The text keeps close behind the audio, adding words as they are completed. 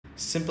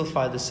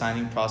Simplify the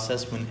signing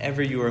process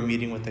whenever you are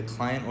meeting with a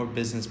client or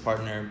business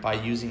partner by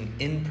using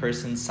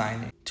in-person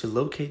signing. To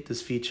locate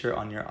this feature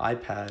on your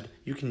iPad,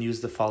 you can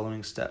use the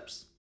following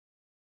steps.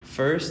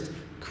 First,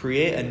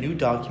 create a new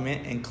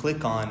document and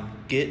click on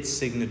Get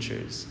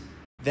Signatures.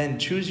 Then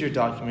choose your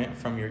document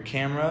from your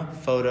camera,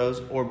 photos,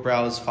 or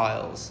browse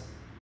files.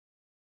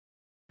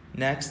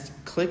 Next,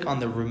 click on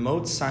the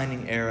remote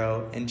signing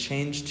arrow and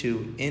change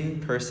to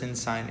in-person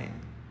signing.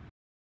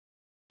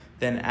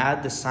 Then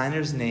add the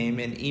signer's name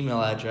and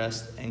email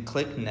address and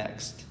click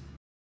Next.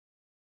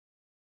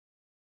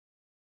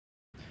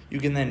 You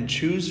can then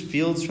choose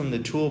fields from the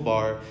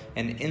toolbar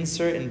and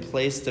insert and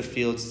place the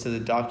fields to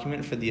the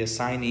document for the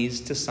assignees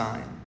to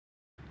sign.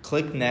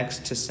 Click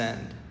Next to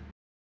send.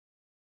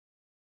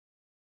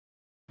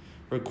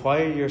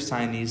 Require your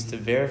assignees to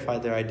verify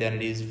their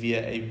identities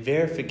via a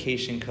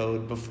verification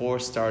code before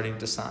starting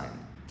to sign.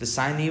 The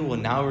signee will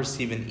now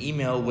receive an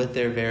email with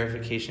their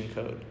verification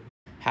code.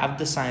 Have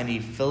the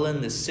signee fill in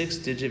the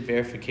 6-digit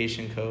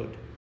verification code.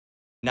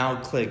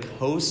 Now click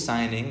Host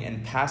Signing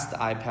and pass the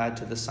iPad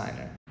to the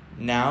signer.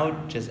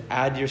 Now just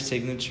add your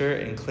signature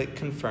and click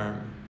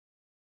Confirm.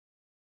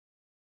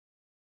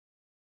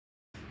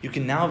 You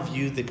can now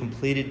view the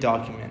completed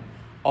document.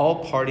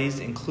 All parties,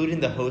 including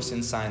the host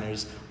and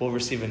signers, will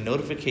receive a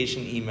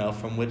notification email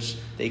from which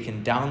they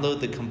can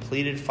download the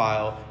completed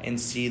file and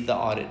see the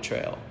audit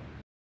trail.